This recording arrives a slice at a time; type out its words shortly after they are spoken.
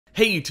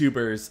Hey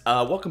YouTubers,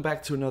 welcome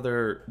back to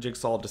another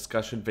Jigsaw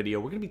discussion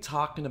video. We're going to be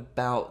talking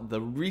about the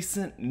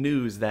recent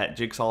news that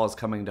Jigsaw is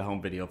coming to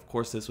home video. Of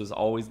course, this was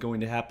always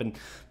going to happen,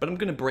 but I'm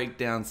going to break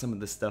down some of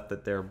the stuff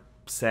that they're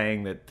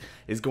saying that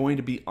is going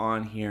to be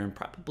on here and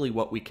probably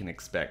what we can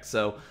expect.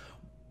 So,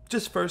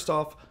 just first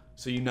off,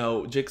 so you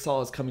know,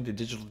 Jigsaw is coming to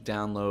digital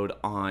download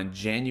on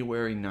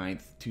January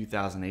 9th,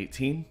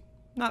 2018.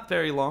 Not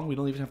very long. We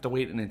don't even have to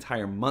wait an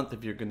entire month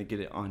if you're going to get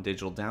it on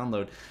digital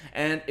download.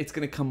 And it's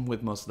going to come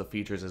with most of the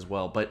features as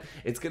well. But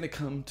it's going to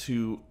come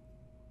to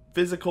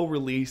physical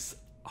release,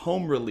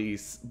 home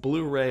release,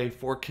 Blu-ray,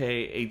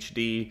 4K,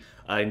 HD,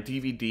 and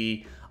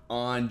DVD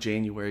on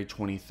January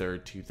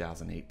 23rd,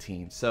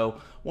 2018.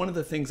 So one of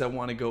the things I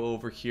want to go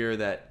over here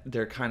that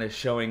they're kind of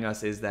showing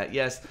us is that,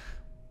 yes,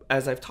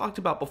 as I've talked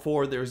about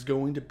before, there's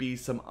going to be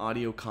some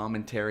audio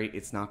commentary.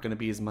 It's not going to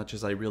be as much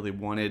as I really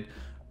wanted.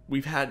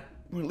 We've had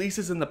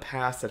releases in the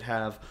past that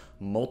have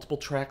multiple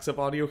tracks of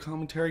audio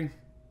commentary.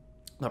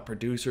 The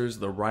producers,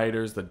 the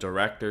writers, the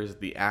directors,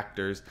 the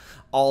actors,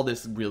 all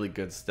this really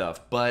good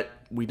stuff. But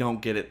we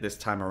don't get it this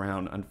time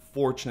around.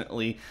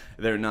 Unfortunately,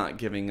 they're not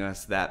giving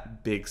us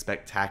that big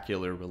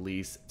spectacular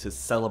release to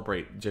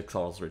celebrate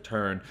Jigsaw's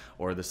return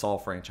or the Saw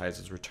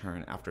franchise's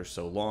return after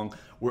so long.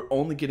 We're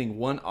only getting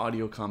one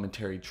audio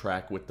commentary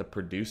track with the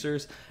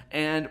producers.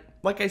 And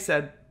like I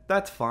said,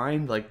 that's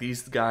fine. Like,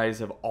 these guys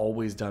have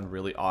always done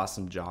really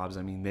awesome jobs.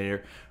 I mean,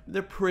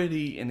 they're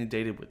pretty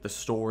inundated with the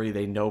story.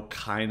 They know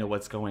kind of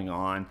what's going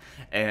on,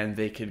 and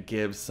they could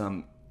give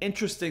some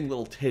interesting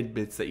little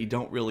tidbits that you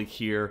don't really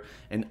hear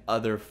in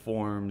other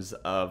forms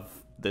of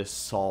this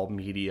Saw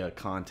media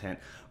content.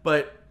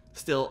 But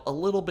still, a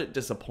little bit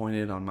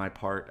disappointed on my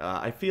part.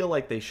 I feel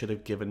like they should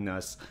have given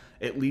us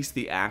at least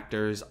the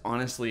actors.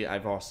 Honestly, I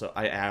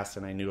asked,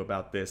 and I knew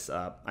about this.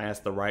 I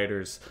asked the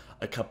writers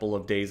a couple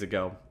of days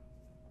ago,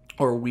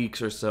 or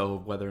weeks or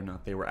so, whether or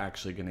not they were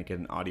actually going to get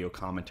an audio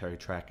commentary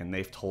track, and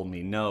they've told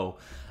me no,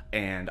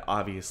 and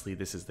obviously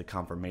this is the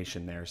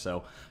confirmation there.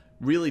 So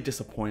really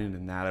disappointed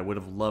in that. I would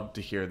have loved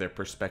to hear their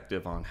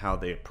perspective on how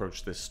they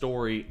approach this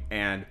story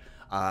and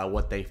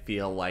what they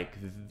feel like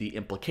the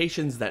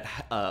implications that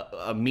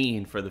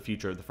mean for the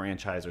future of the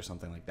franchise or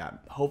something like that.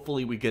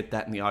 Hopefully we get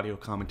that in the audio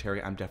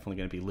commentary. I'm definitely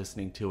going to be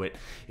listening to it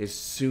as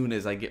soon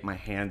as I get my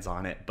hands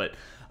on it. But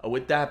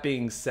with that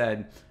being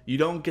said, you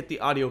don't get the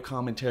audio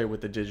commentary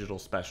with the digital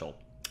special.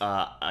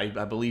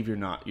 I believe you're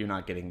not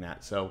getting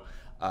that. So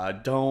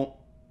don't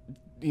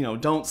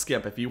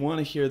skip. If you want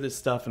to hear this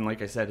stuff, and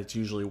like I said, it's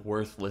usually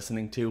worth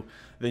listening to,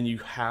 then you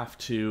have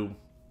to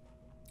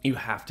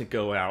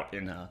go out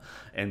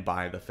and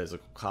buy the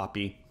physical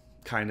copy.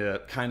 Kind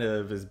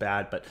of is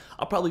bad, but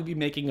I'll probably be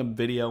making a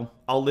video.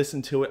 I'll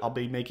listen to it. I'll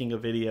be making a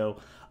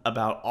video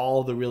about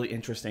all the really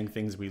interesting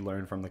things we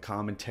learned from the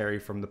commentary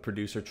from the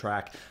producer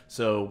track.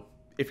 So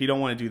if you don't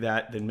want to do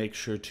that, then make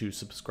sure to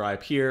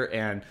subscribe here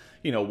and,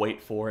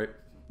 wait for it.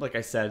 Like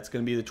I said, it's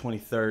going to be the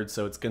 23rd,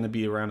 so it's going to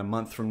be around a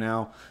month from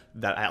now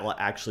that I'll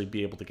actually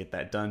be able to get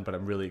that done, but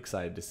I'm really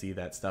excited to see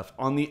that stuff.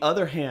 On the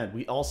other hand,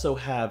 we also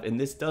have,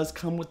 and this does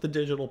come with the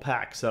digital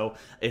pack, so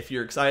if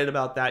you're excited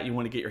about that, you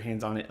want to get your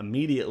hands on it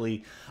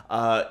immediately,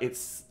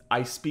 it's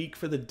I Speak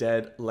for the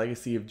Dead,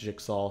 Legacy of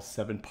Jigsaw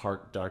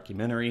 7-part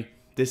documentary.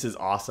 This is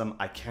awesome.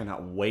 I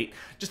cannot wait.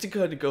 Just to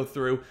go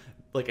through,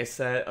 like they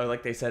said,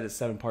 it's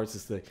 7 parts.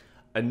 It's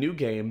a new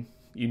game,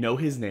 you know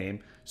his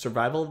name,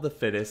 survival of the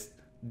fittest,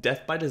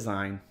 death by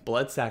design,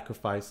 blood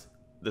sacrifice,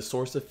 the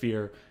source of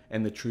fear,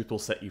 and the truth will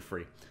set you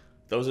free.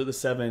 Those are the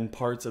 7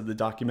 parts of the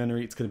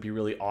documentary. It's going to be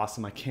really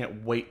awesome. I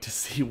can't wait to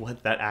see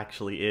what that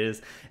actually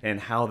is and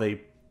how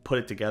they put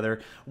it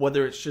together.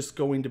 Whether it's just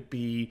going to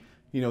be,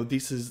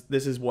 this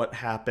is what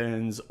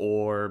happens,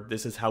 or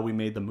this is how we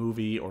made the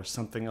movie, or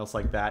something else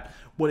like that.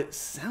 What it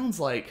sounds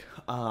like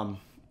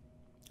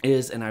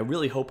is, and I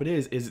really hope it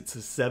is it's a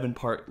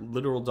 7-part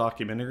literal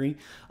documentary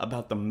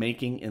about the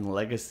making and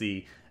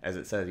legacy, as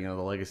it says, the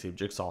legacy of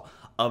Jigsaw,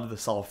 of the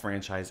Saw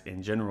franchise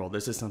in general.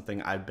 This is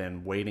something I've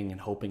been waiting and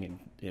hoping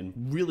and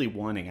really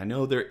wanting. I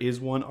know there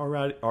is one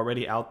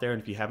already out there,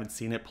 and if you haven't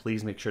seen it,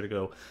 please make sure to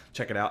go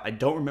check it out. I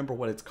don't remember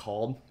what it's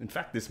called. In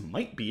fact, this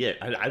might be it.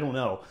 I don't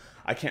know.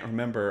 I can't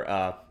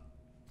remember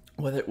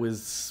whether it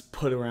was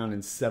put around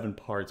in 7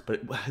 parts, but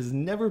it has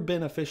never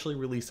been officially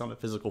released on a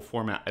physical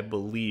format, I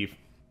believe.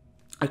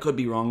 I could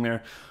be wrong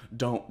there.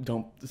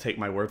 Don't take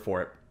my word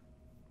for it.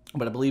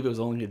 But I believe it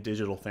was only a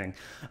digital thing.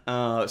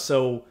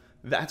 So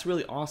that's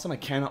really awesome. I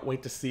cannot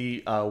wait to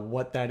see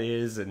what that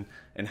is and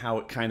how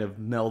it kind of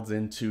melds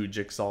into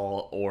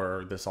Jigsaw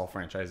or the Saw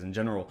franchise in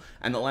general.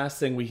 And the last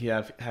thing we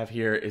have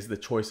here is the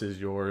choice is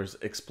yours,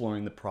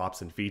 exploring the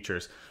props and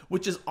features,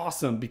 which is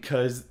awesome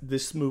because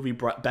this movie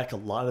brought back a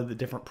lot of the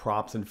different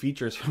props and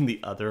features from the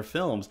other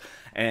films.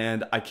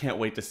 And I can't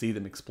wait to see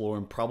them explore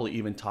and probably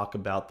even talk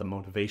about the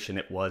motivation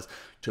it was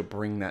to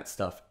bring that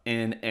stuff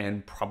in,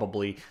 and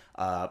probably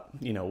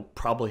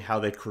probably how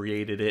they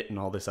created it and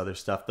all this other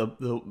stuff.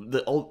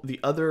 The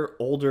other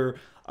older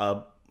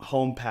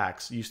home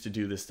packs used to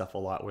do this stuff a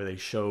lot, where they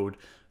showed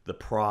the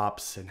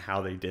props and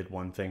how they did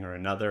one thing or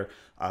another.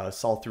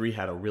 Saw 3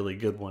 had a really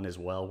good one as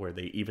well, where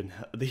they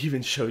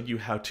even showed you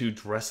how to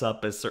dress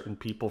up as certain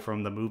people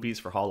from the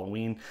movies for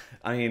Halloween.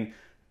 I mean,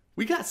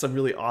 we got some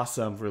really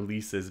awesome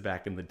releases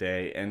back in the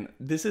day, and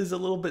this is a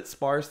little bit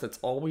sparse. That's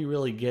all we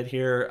really get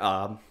here,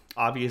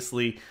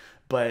 obviously,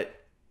 but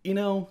you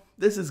know,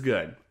 this is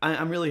good.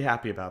 I'm really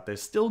happy about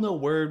this. Still no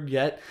word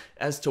yet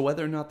as to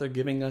whether or not they're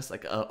giving us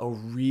like a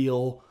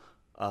real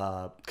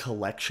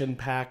collection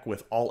pack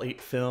with all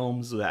 8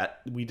 films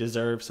that we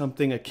deserve,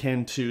 something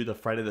akin to the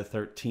Friday the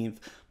 13th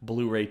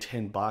Blu-ray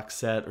 10 box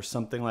set or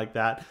something like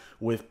that,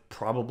 with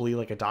probably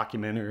like a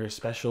documentary or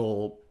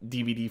special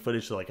DVD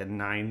footage, so like a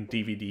 9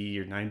 DVD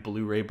or 9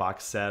 Blu-ray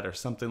box set or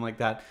something like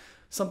that.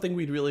 Something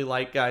we'd really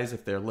like, guys,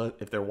 if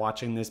they're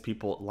watching this,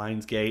 people at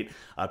Lionsgate,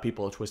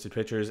 people at Twisted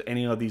Pictures,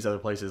 any of these other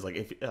places,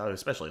 like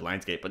especially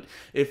Lionsgate. But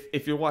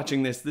if you're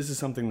watching this, this is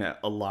something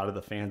that a lot of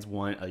the fans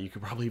want. You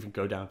could probably even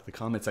go down to the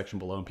comment section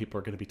below, and people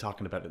are going to be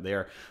talking about it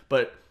there.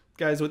 But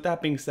guys, with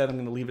that being said, I'm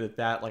going to leave it at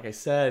that. Like I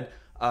said,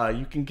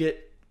 you can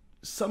get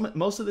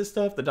most of this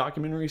stuff, the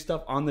documentary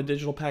stuff, on the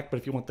digital pack, but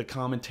if you want the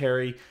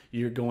commentary,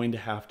 you're going to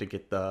have to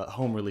get the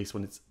home release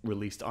when it's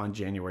released on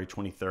January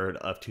 23rd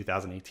of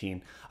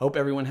 2018. I hope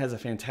everyone has a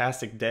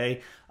fantastic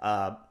day.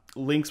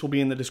 Links will be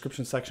in the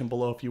description section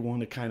below if you want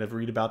to kind of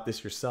read about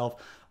this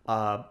yourself.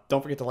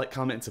 Don't forget to like,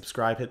 comment, and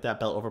subscribe. Hit that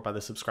bell over by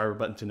the subscriber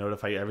button to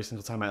notify you every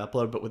single time I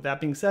upload. But with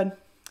that being said,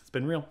 it's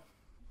been real.